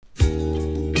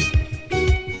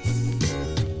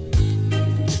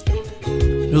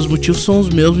Meus motivos são os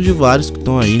mesmos de vários que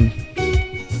estão aí.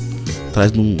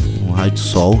 Atrás de um raio de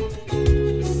sol,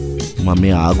 uma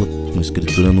meia água, uma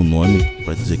escritura no nome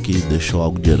pra dizer que deixou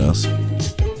algo de herança.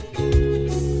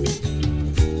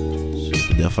 Se eu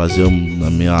puder fazer na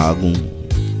meia água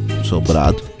um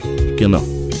sobrado, por que não?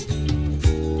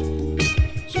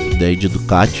 Se eu puder ir de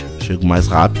Ducati, chego mais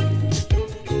rápido.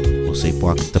 Vou ser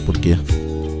hipócrita porque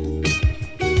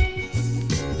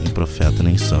nem profeta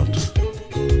nem santo.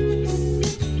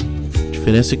 A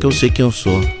diferença é que eu sei quem eu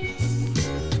sou.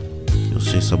 Eu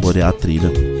sei saborear a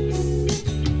trilha.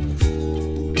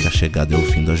 Que a chegada é o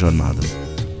fim da jornada.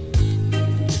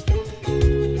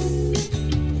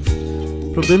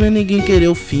 O problema é ninguém querer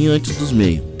o fim antes dos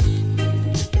meios.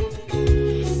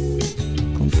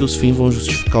 Como que os fins vão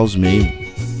justificar os meios?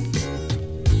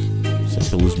 Se é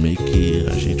pelos meios que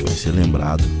a gente vai ser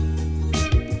lembrado.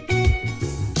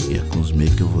 E é com os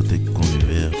meios que eu vou ter que conviver.